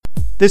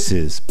This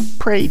is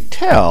Pray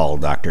Tell,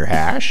 Dr.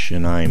 Hash,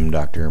 and I'm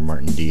Dr.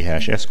 Martin D.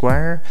 Hash,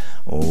 Esquire,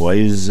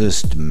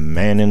 wisest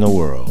man in the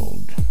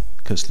world.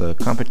 'Cause the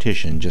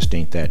competition just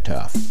ain't that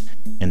tough.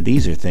 And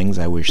these are things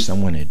I wish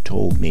someone had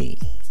told me.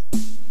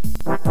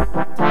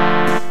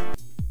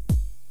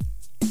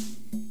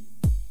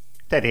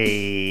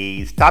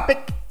 Today's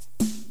topic: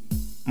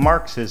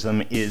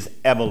 Marxism is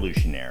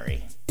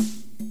evolutionary.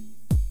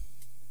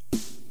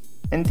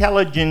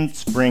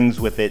 Intelligence brings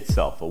with it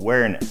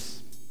self-awareness.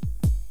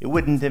 It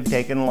wouldn't have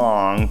taken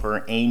long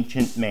for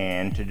ancient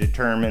man to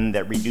determine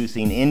that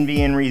reducing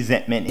envy and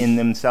resentment in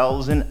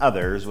themselves and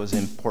others was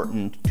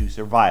important to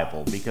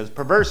survival, because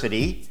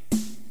perversity,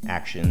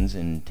 actions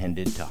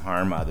intended to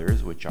harm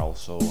others which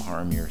also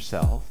harm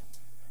yourself,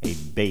 a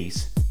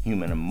base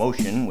human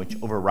emotion which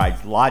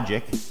overrides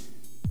logic,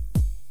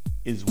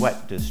 is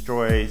what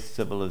destroys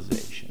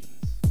civilizations.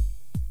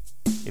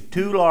 If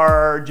too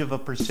large of a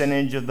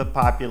percentage of the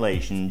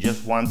population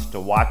just wants to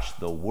watch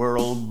the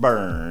world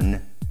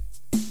burn,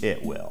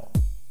 it will.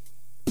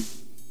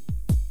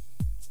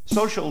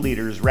 Social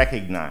leaders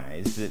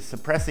recognized that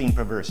suppressing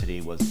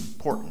perversity was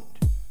important,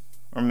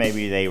 or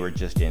maybe they were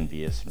just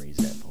envious and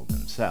resentful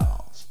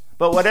themselves.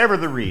 But whatever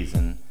the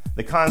reason,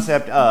 the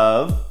concept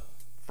of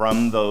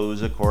from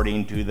those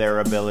according to their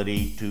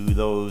ability to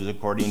those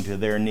according to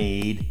their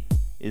need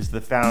is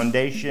the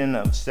foundation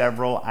of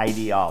several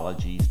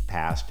ideologies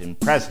past and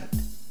present,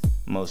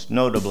 most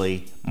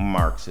notably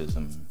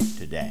Marxism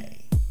today.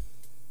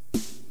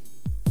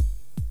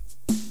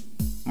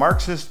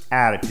 Marxist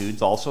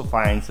attitudes also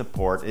find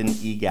support in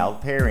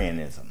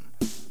egalitarianism,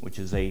 which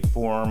is a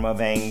form of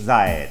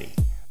anxiety,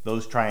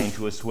 those trying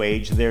to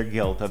assuage their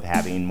guilt of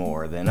having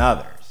more than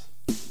others.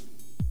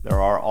 There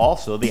are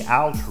also the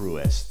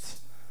altruists,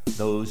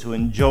 those who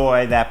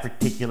enjoy that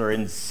particular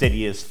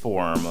insidious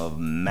form of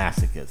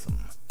masochism.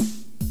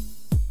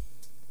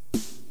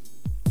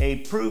 A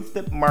proof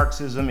that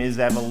Marxism is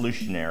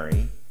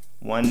evolutionary,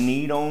 one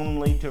need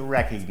only to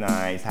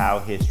recognize how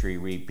history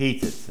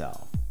repeats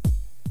itself.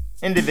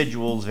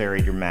 Individuals vary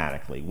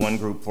dramatically, one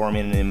group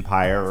forming an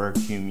empire or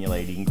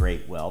accumulating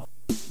great wealth.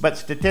 But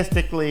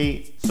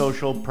statistically,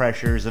 social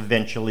pressures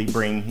eventually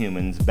bring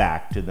humans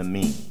back to the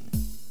mean,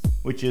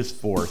 which is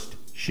forced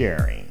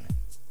sharing.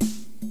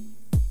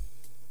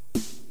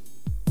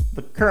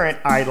 The current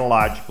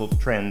ideological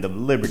trend of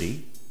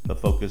liberty, the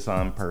focus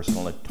on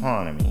personal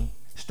autonomy,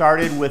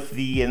 started with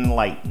the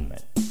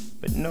Enlightenment.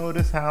 But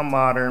notice how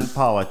modern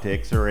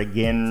politics are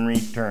again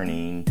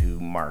returning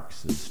to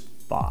Marxist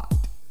thought.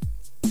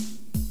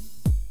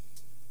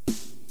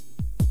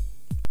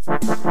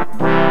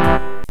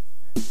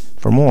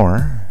 For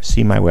more,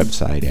 see my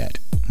website at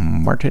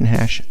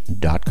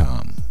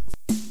martinhash.com.